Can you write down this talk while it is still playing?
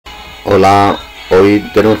Hola, hoy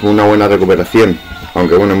tenemos una buena recuperación,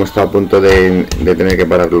 aunque bueno, hemos estado a punto de tener que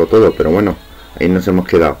pararlo todo, pero bueno, ahí nos hemos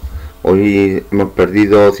quedado. Hoy hemos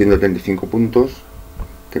perdido 135 puntos,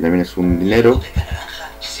 que también es un dinero.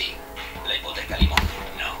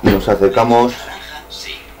 Nos acercamos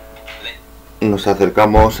nos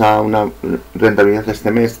acercamos a una rentabilidad este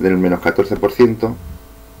mes del menos 14%,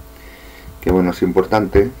 que bueno, es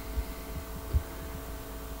importante.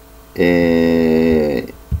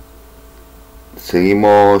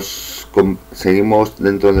 Seguimos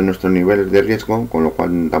dentro de nuestros niveles de riesgo, con lo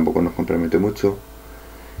cual tampoco nos compromete mucho,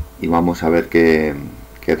 y vamos a ver qué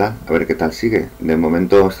tal, a ver qué tal sigue. De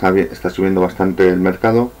momento está subiendo bastante el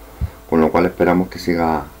mercado, con lo cual esperamos que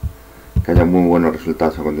haya muy buenos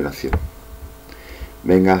resultados a continuación.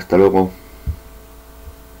 Venga, hasta luego.